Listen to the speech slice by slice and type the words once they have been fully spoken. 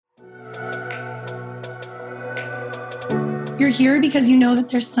You're here because you know that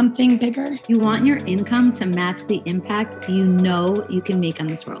there's something bigger. You want your income to match the impact you know you can make on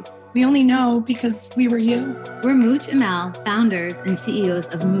this world. We only know because we were you. We're Mooch and Mal, founders and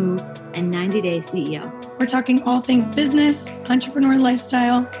CEOs of Move and 90 Day CEO. We're talking all things business, entrepreneur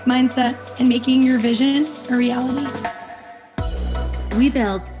lifestyle, mindset, and making your vision a reality. We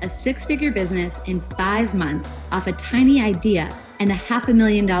built a 6-figure business in 5 months off a tiny idea and a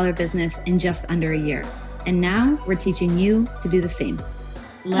 $500,000 business in just under a year. And now we're teaching you to do the same.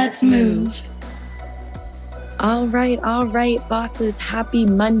 Let's move. All right, bosses. Happy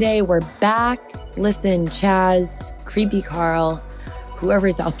Monday. We're back. Listen, Chaz, Creepy Carl,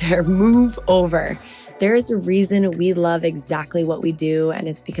 whoever's out there, move over. There is a reason we love exactly what we do, and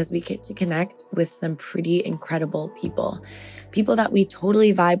it's because we get to connect with some pretty incredible people. People that we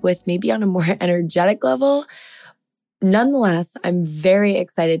totally vibe with, maybe on a more energetic level. Nonetheless, I'm very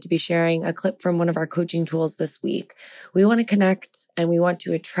excited to be sharing a clip from one of our coaching tools this week. We want to connect and we want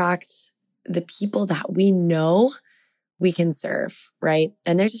to attract the people that we know we can serve, right?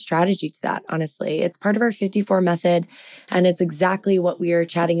 And there's a strategy to that, honestly. It's part of our 54 method, and it's exactly what we are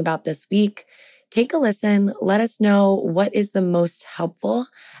chatting about this week. Take a listen. Let us know what is the most helpful.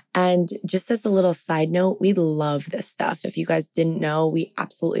 And just as a little side note, we love this stuff. If you guys didn't know, we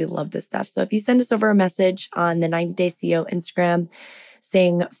absolutely love this stuff. So if you send us over a message on the 90 Day CEO Instagram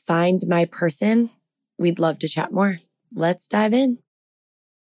saying, find my person, we'd love to chat more. Let's dive in.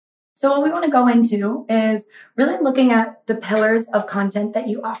 So what we want to go into is really looking at the pillars of content that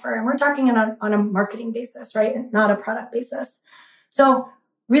you offer. And we're talking on a marketing basis, right? Not a product basis. So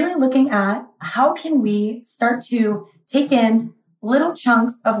really looking at how can we start to take in little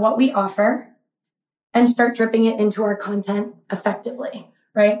chunks of what we offer and start dripping it into our content effectively,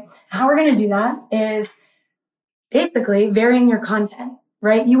 right? How we're going to do that is basically varying your content.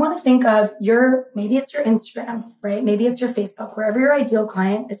 Right? You want to think of maybe it's your Instagram, right? Maybe it's your Facebook, wherever your ideal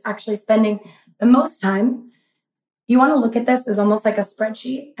client is actually spending the most time. You want to look at this as almost like a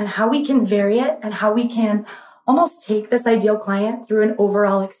spreadsheet and how we can vary it and how we can almost take this ideal client through an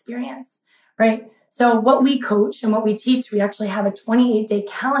overall experience, right? So what we coach and what we teach, we actually have a 28-day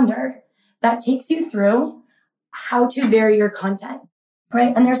calendar that takes you through how to vary your content.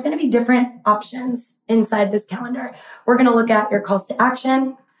 Right? And there's going to be different options inside this calendar. We're going to look at your calls to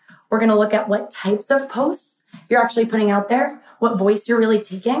action. We're going to look at what types of posts you're actually putting out there, what voice you're really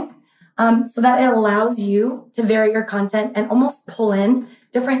taking, so that it allows you to vary your content and almost pull in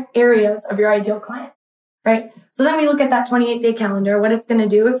different areas of your ideal client, right? So then we look at that 28-day calendar. What it's going to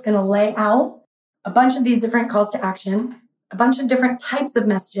do, it's going to lay out a bunch of these different calls to action, a bunch of different types of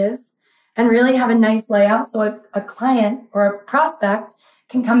messages, and really have a nice layout so a client or a prospect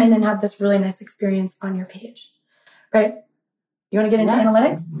can come in and have this really nice experience on your page, right? You want to get into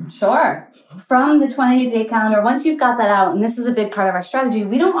analytics? Sure. From the 28-day calendar, once you've got that out, and this is a big part of our strategy,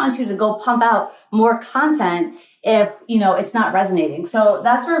 we don't want you to go pump out more content if, it's not resonating. So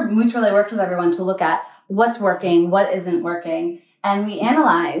that's where Mooch really works with everyone to look at what's working, what isn't working. And we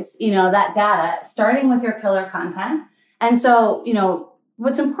analyze, that data starting with your pillar content. And so,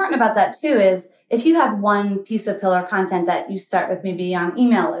 what's important about that too is if you have one piece of pillar content that you start with, maybe on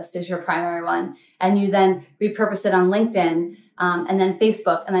email list is your primary one, and you then repurpose it on LinkedIn, and then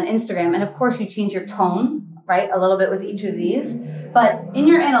Facebook, and then Instagram. And of course you change your tone, right? A little bit with each of these. But in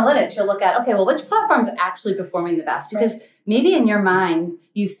your analytics, you'll look at, okay, well, which platforms are actually performing the best? Because maybe in your mind,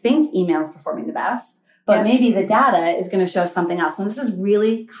 you think email is performing the best, but maybe the data is going to show something else. And this is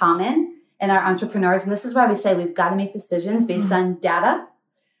really common in our entrepreneurs. And this is why we say we've got to make decisions based on data.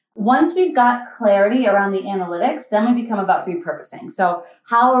 Once we've got clarity around the analytics, then we become about repurposing. So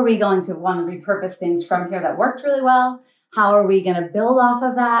how are we going to want to repurpose things from here that worked really well? How are we going to build off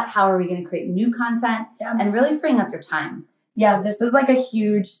of that? How are we going to create new content and really freeing up your time? Yeah, this is like a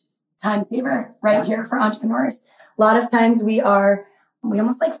huge time saver right here for entrepreneurs. A lot of times we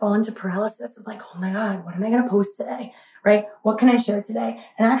almost like fall into paralysis of like, oh my God, what am I going to post today? Right? What can I share today?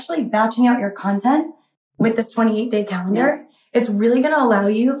 And actually batching out your content with this 28-day calendar, it's really going to allow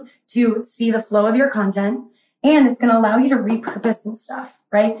you to see the flow of your content, and it's going to allow you to repurpose some stuff,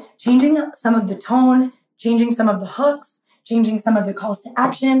 right? Changing some of the tone, changing some of the hooks, changing some of the calls to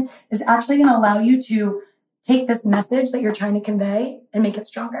action is actually going to allow you to take this message that you're trying to convey and make it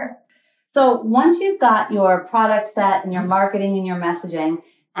stronger. So once you've got your product set and your marketing and your messaging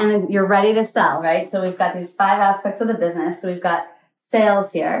and you're ready to sell, right? So we've got these 5 aspects of the business. So we've got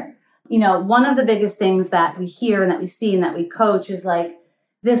sales here. One of the biggest things that we hear and that we see and that we coach is like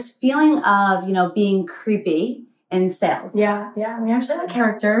this feeling of, being creepy in sales. Yeah. We actually have a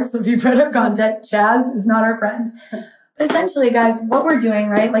character. So if you've read our content, Chaz is not our friend. But essentially, guys, what we're doing,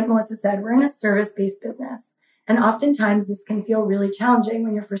 right? Like Melissa said, we're in a service-based business. And oftentimes this can feel really challenging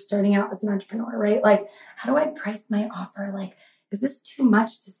when you're first starting out as an entrepreneur, right? Like, how do I price my offer? Like, is this too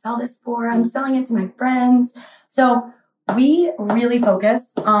much to sell this for? I'm selling it to my friends. So we really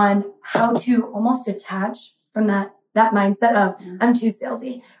focus on how to almost detach from that mindset of I'm too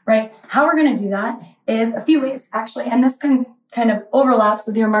salesy, right? How we're going to do that is a few ways actually. And this can kind of overlaps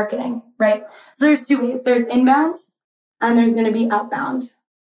with your marketing, right? So there's two ways. There's inbound and there's going to be outbound,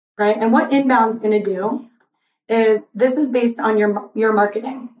 right? And what inbound is going to do is this is based on your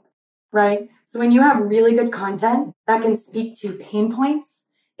marketing, right? So when you have really good content that can speak to pain points,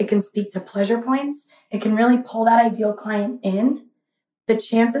 it can speak to pleasure points, it can really pull that ideal client in, the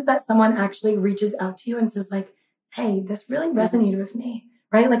chances that someone actually reaches out to you and says like, hey, this really resonated with me,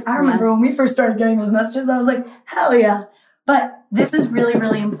 right? Like I remember when we first started getting those messages, I was like, hell yeah. But this is really,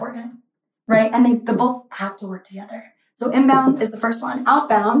 really important, right? And they both have to work together. So inbound is the first one.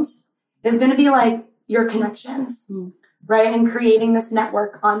 Outbound is going to be like your connections, right? And creating this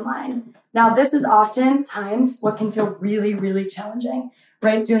network online. Now, this is oftentimes what can feel really, really challenging,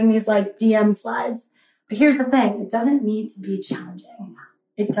 right? Doing these like DM slides. But here's the thing. It doesn't need to be challenging.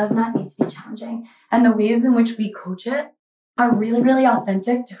 It does not need to be challenging. And the ways in which we coach it are really, really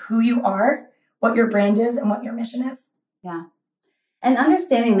authentic to who you are, what your brand is, and what your mission is. Yeah. And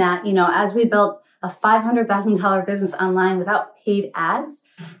understanding that, as we built a $500,000 business online without paid ads,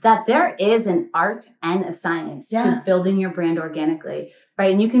 that there is an art and a science to building your brand organically,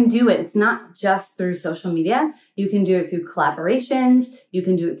 right? And you can do it. It's not just through social media. You can do it through collaborations. You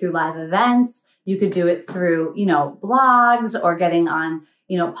can do it through live events. You could do it through, blogs or getting on,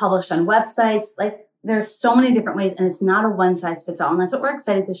 published on websites. Like there's so many different ways and it's not a one size fits all. And that's what we're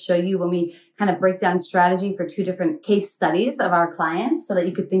excited to show you when we kind of break down strategy for 2 different case studies of our clients so that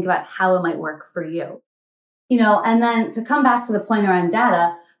you could think about how it might work for you. And then to come back to the point around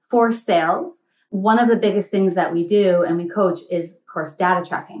data for sales, one of the biggest things that we do and we coach is, of course, data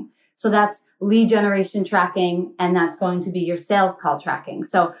tracking. So that's lead generation tracking, and that's going to be your sales call tracking.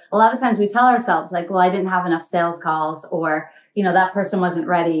 So a lot of times we tell ourselves like, well, I didn't have enough sales calls, or, that person wasn't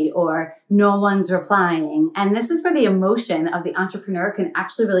ready, or no one's replying. And this is where the emotion of the entrepreneur can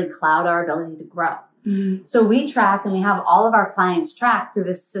actually really cloud our ability to grow. Mm-hmm. So we track, and we have all of our clients track through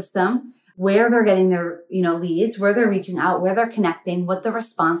this system where they're getting their, leads, where they're reaching out, where they're connecting, what the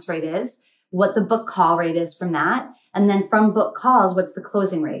response rate is, what the book call rate is from that. And then from book calls, what's the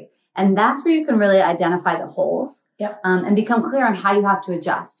closing rate? And that's where you can really identify the holes and become clear on how you have to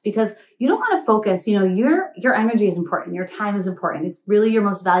adjust, because you don't want to focus, your energy is important. Your time is important. It's really your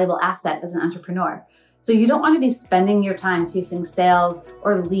most valuable asset as an entrepreneur. So you don't want to be spending your time chasing sales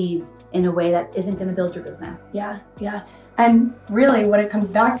or leads in a way that isn't going to build your business. Yeah. And really what it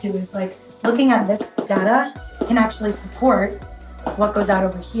comes back to is like looking at this data can actually support what goes out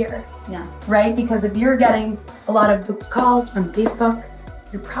over here. Yeah. Right? Because if you're getting a lot of booked calls from Facebook,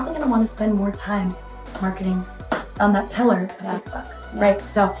 you're probably going to want to spend more time marketing on that pillar of Facebook, right?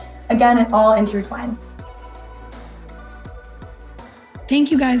 So again, it all intertwines.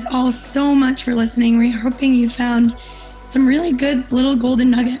 Thank you guys all so much for listening. We're hoping you found some really good little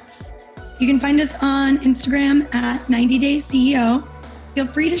golden nuggets. You can find us on Instagram at 90daysCEO. Feel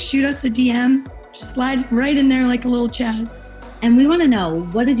free to shoot us a DM. Just slide right in there like a little Chaz. And we want to know,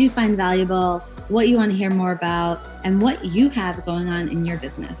 what did you find valuable, what you want to hear more about, and what you have going on in your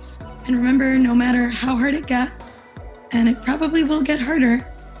business. And remember, no matter how hard it gets, and it probably will get harder,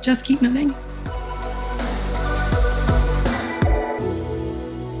 just keep moving.